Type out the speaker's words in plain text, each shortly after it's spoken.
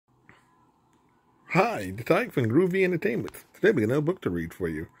Hi, the Tyke from Groovy Entertainment. Today we got another book to read for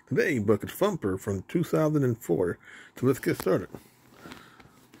you. Today's book is Thumper from 2004. So let's get started.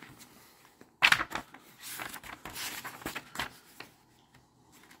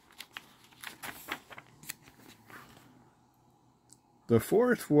 The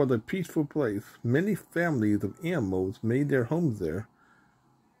forest was a peaceful place. Many families of animals made their homes there.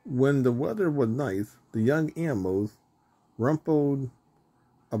 When the weather was nice, the young animals rumpled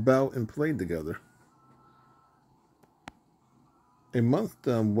about and played together. Amongst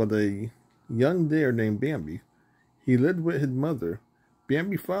them was a young deer named Bambi. He lived with his mother.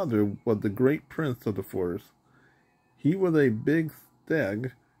 Bambi's father was the great prince of the forest. He was a big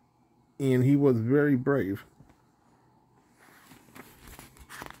stag, and he was very brave.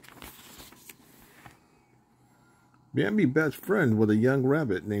 Bambi's best friend was a young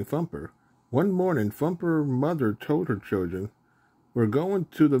rabbit named Thumper. One morning, Thumper's mother told her children, "We're going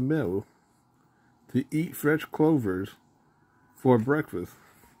to the mill to eat fresh clovers for breakfast."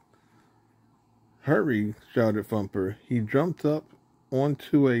 "Hurry," shouted Thumper. He jumped up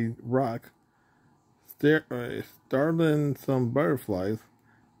onto a rock, startling some butterflies.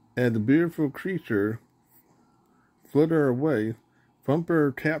 As the beautiful creature fluttered away,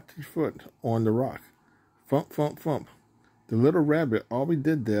 Thumper tapped his foot on the rock. Thump, thump, thump. The little rabbit always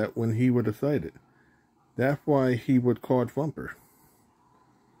did that when he was excited. That's why he was called Thumper.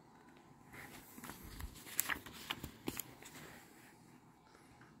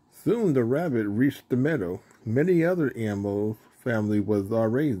 Soon the rabbit reached the meadow. Many other animals' family was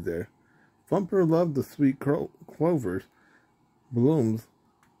already there. Thumper loved the sweet clovers, blooms.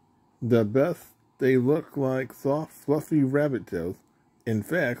 The best, they looked like soft, fluffy rabbit tails. In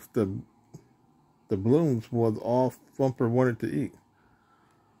fact, the blooms was all Thumper wanted to eat.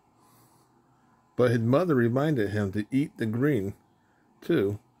 But his mother reminded him to eat the green,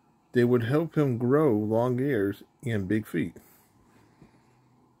 too. They would help him grow long ears and big feet.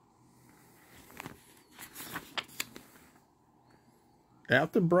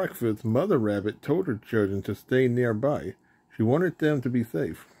 After breakfast, Mother Rabbit told her children to stay nearby. She wanted them to be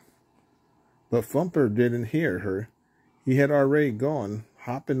safe. But Thumper didn't hear her. He had already gone,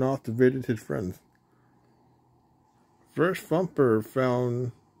 hopping off to visit his friends. First, Thumper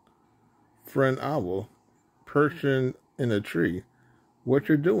found Friend Owl perching in a tree. "What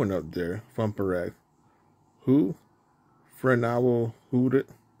you doing up there?" Thumper asked. "Who?" Friend Owl hooted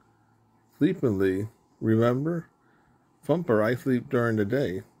sleepily. "Remember?" "Thumper, I sleep during the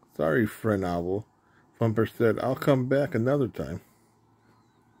day." "Sorry, Friend Owl," Thumper said. "I'll come back another time."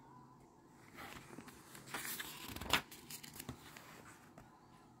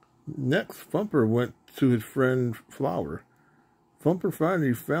 Next, Thumper went to his friend Flower. Thumper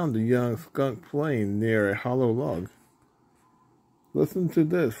finally found the young skunk playing near a hollow log. "Listen to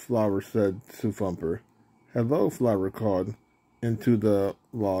this," Flower said to Thumper. "Hello," Flower called into the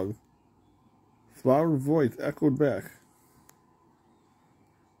log. Flower's voice echoed back.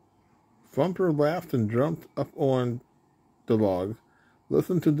 Thumper laughed and jumped up on the log.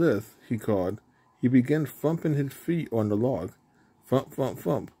 "Listen to this," he called. He began thumping his feet on the log. Thump, thump,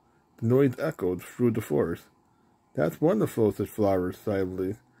 thump. The noise echoed through the forest. "That's wonderful," said Flower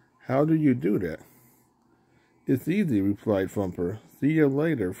excitedly. "How do you do that?" "It's easy," replied Thumper. "See you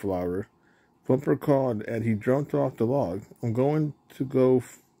later, Flower," Thumper called as he jumped off the log. "I'm going to go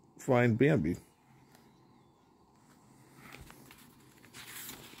find Bambi."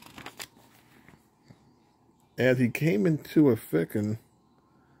 As he came into a thicket,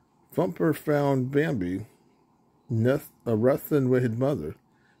 Thumper found Bambi wrestling with his mother.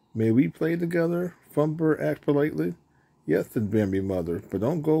 "May we play together?" Thumper asked politely. "Yes," said Bambi's mother, "but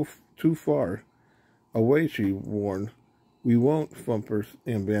don't go too far away," she warned. "We won't," Thumper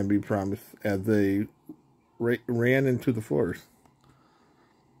and Bambi promised as they ran into the forest.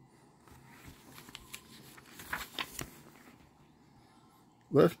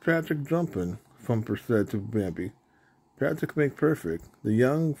 "Let's practice jumping," Thumper said to Bambi. "Practice makes perfect." The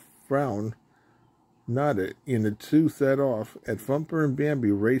young frown nodded, and the two set off. As Thumper and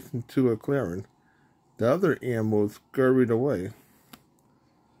Bambi raced into a clearing, the other animals scurried away.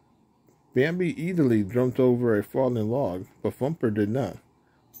 Bambi easily jumped over a fallen log, but Thumper did not.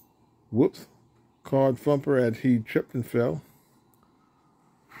 "Whoops," called Thumper as he tripped and fell.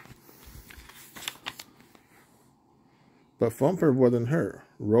 But Thumper wasn't hurt.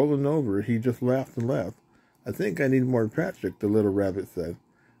 Rolling over, he just laughed and laughed. "I think I need more practice," the little rabbit said.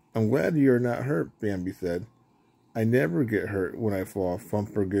 "I'm glad you're not hurt," Bambi said. "I never get hurt when I fall,"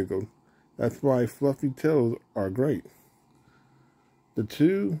 Thumper giggled. "That's why fluffy tails are great." The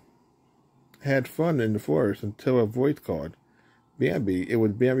two had fun in the forest until a voice called, Bambi, it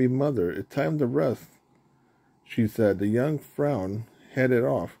was Bambi's mother. It's time to rest, she said. The young frown headed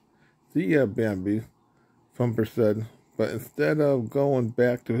off. See ya, Bambi, Thumper said. But instead of going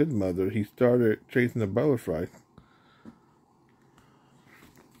back to his mother, he started chasing a butterfly.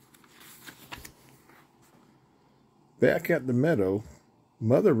 Back at the meadow,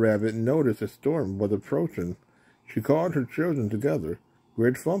 Mother Rabbit noticed a storm was approaching. She called her children together.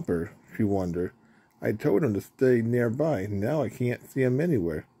 Where'd Thumper? She wondered. I told him to stay nearby. Now I can't see him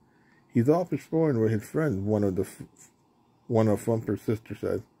anywhere. He's off exploring with his friends, one of Thumper's sisters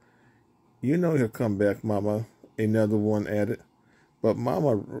said. You know he'll come back, Mama, another one added. But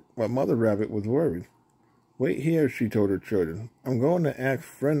Mother Rabbit was worried. Wait here, she told her children. I'm going to ask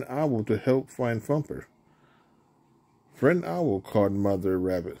Friend Owl to help find Thumper. Friend Owl, called Mother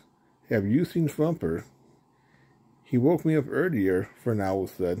Rabbit. Have you seen Thumper? He woke me up earlier, Friend Owl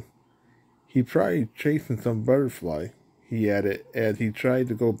said. He probably chasing some butterfly, he added as he tried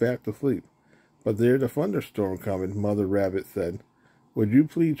to go back to sleep. But there's a thunderstorm coming, Mother Rabbit said. Would you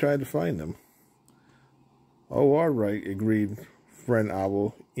please try to find him? Oh, all right, agreed Friend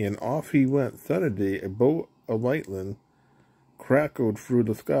Owl, and off he went. Suddenly, a bolt of lightning crackled through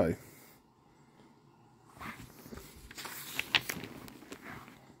the sky.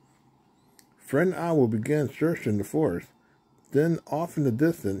 Friend Owl began searching the forest. Then, off in the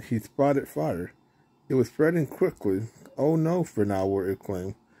distance, he spotted fire. It was spreading quickly. Oh no, Friend Owl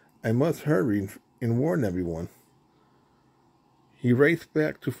exclaimed. I must hurry and warn everyone. He raced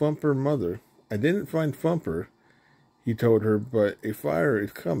back to Thumper's mother. I didn't find Thumper, he told her, but a fire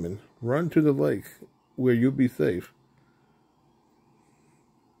is coming. Run to the lake, where you'll be safe.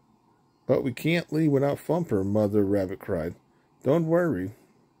 But we can't leave without Thumper, Mother Rabbit cried. Don't worry,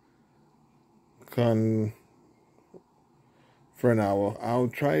 Friend Owl.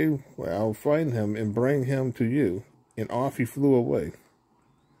 I'll find him and bring him to you. And off he flew away.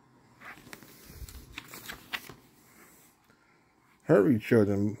 Hurry,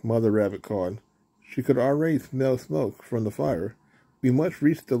 children, Mother Rabbit called. She could already smell smoke from the fire. We must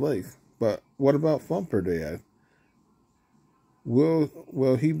reach the lake. But what about Thumper, they asked.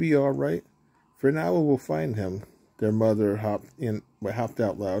 Will he be all right? Friend Owl will find him, their mother hopped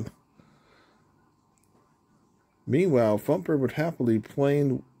out loud. Meanwhile, Thumper was happily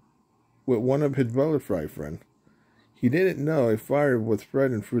playing with one of his butterfly friends. He didn't know a fire was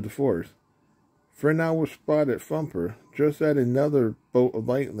spreading through the forest. Friend Owl spotted Thumper just as another bolt of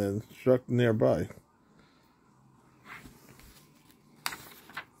lightning struck nearby.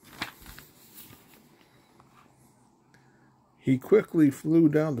 He quickly flew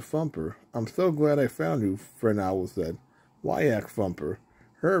down to Thumper. I'm so glad I found you, Friend Owl said. Why, asked Thumper.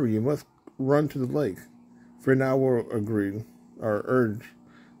 Hurry, you must run to the lake. Friend Owl urged.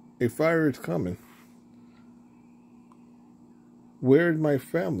 A fire is coming. Where's my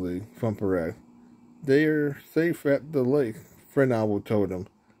family? Thumper asked. They are safe at the lake, Friend Owl told him.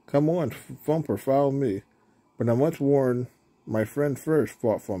 Come on, Thumper, follow me. But I must warn my friend first,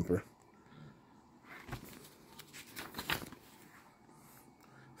 thought Thumper.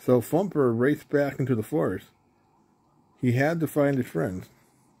 So Thumper raced back into the forest. He had to find his friends.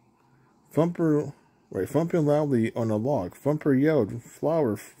 Thumping loudly on a log, Thumper yelled,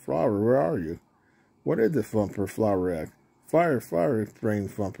 Flower, where are you? What is it, Thumper? Flower asked. Fire,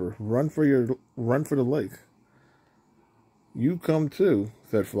 exclaimed Thumper. Run for the lake. You come too,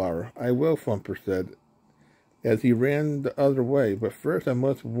 said Flower. I will, Thumper said, as he ran the other way, but first I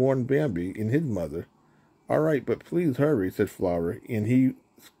must warn Bambi and his mother. All right, but please hurry, said Flower, and he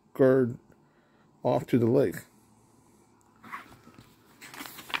scurried off to the lake.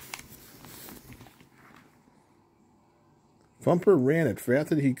 Thumper ran as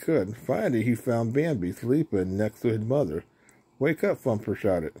fast as he could. Finally, he found Bambi sleeping next to his mother. Wake up, Thumper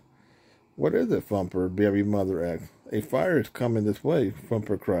shouted. What is it, Thumper? Bambi's mother asked. A fire is coming this way,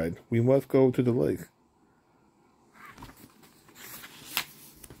 Thumper cried. We must go to the lake.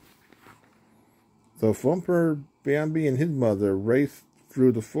 So Thumper, Bambi, and his mother raced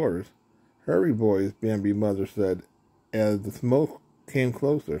through the forest. Hurry, boys, Bambi's mother said, as the smoke came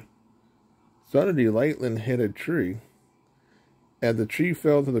closer. Suddenly, lightning hit a tree. As the tree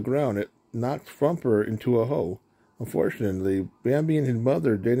fell to the ground, it knocked Thumper into a hole. Unfortunately, Bambi and his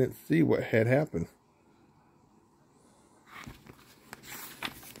mother didn't see what had happened.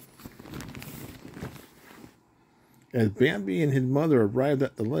 As Bambi and his mother arrived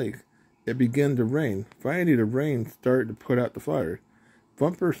at the lake, it began to rain. Finally, the rain started to put out the fire.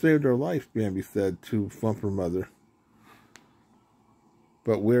 Thumper saved our life, Bambi said to Thumper's mother.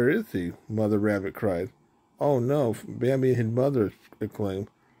 But where is he? Mother Rabbit cried. Oh no, Bambi and his mother exclaimed.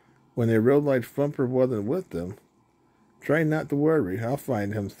 When they realized Thumper wasn't with them, Try not to worry. I'll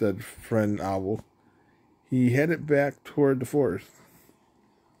find him, said Friend Owl. He headed back toward the forest.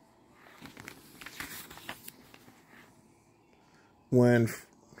 When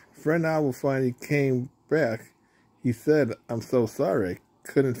Friend Owl finally came back, he said, "I'm so sorry. I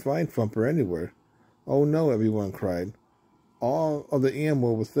couldn't find Thumper anywhere." "Oh no," everyone cried. All of the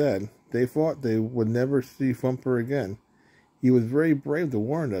animals were sad. They thought they would never see Thumper again. "He was very brave to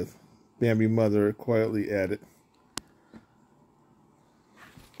warn us," Bambi's mother quietly added.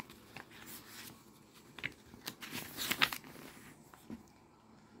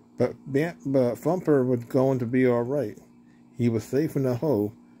 But Thumper was going to be all right. He was safe in the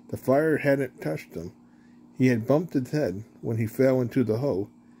hole. The fire hadn't touched him. He had bumped his head when he fell into the hole,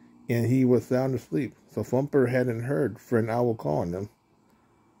 and he was sound asleep, so Thumper hadn't heard Friend Owl calling him.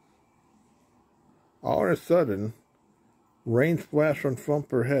 All of a sudden, rain splashed on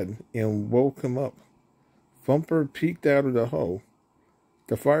Thumper's head and woke him up. Thumper peeked out of the hole.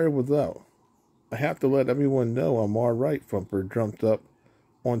 The fire was out. "I have to let everyone know I'm all right," Thumper jumped up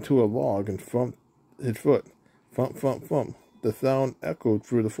onto a log and thumped his foot. Thump, thump, thump. The sound echoed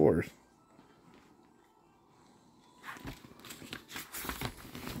through the forest.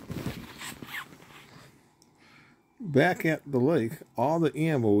 Back at the lake, all the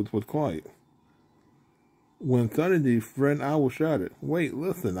animals was quiet. When suddenly Friend Owl shouted, "Wait,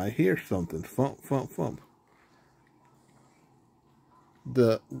 listen, I hear something. Thump, thump, thump."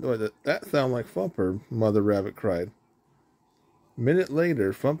 That sounded like Thumper, Mother Rabbit cried. A minute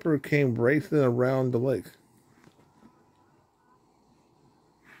later, Thumper came racing around the lake.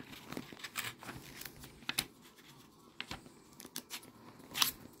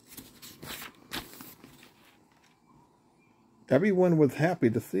 Everyone was happy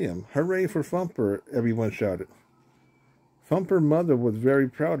to see him. "Hooray for Thumper," everyone shouted. Thumper's mother was very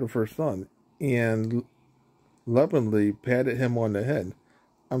proud of her son and lovingly patted him on the head.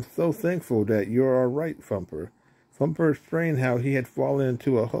 "I'm so thankful that you're all right, Thumper." Thumper explained how he had fallen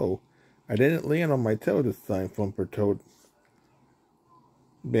into a hole. "I didn't land on my tail this time," Thumper told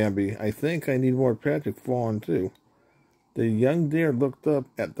Bambi. "I think I need more practice falling too." The young deer looked up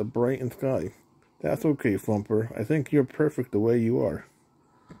at the bright sky. "That's okay, Thumper. I think you're perfect the way you are."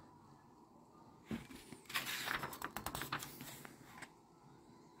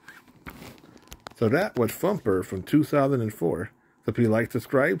 So that was Thumper from 2004. So if you like,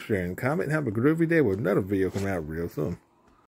 subscribe, share, and comment, have a groovy day with another video coming out real soon.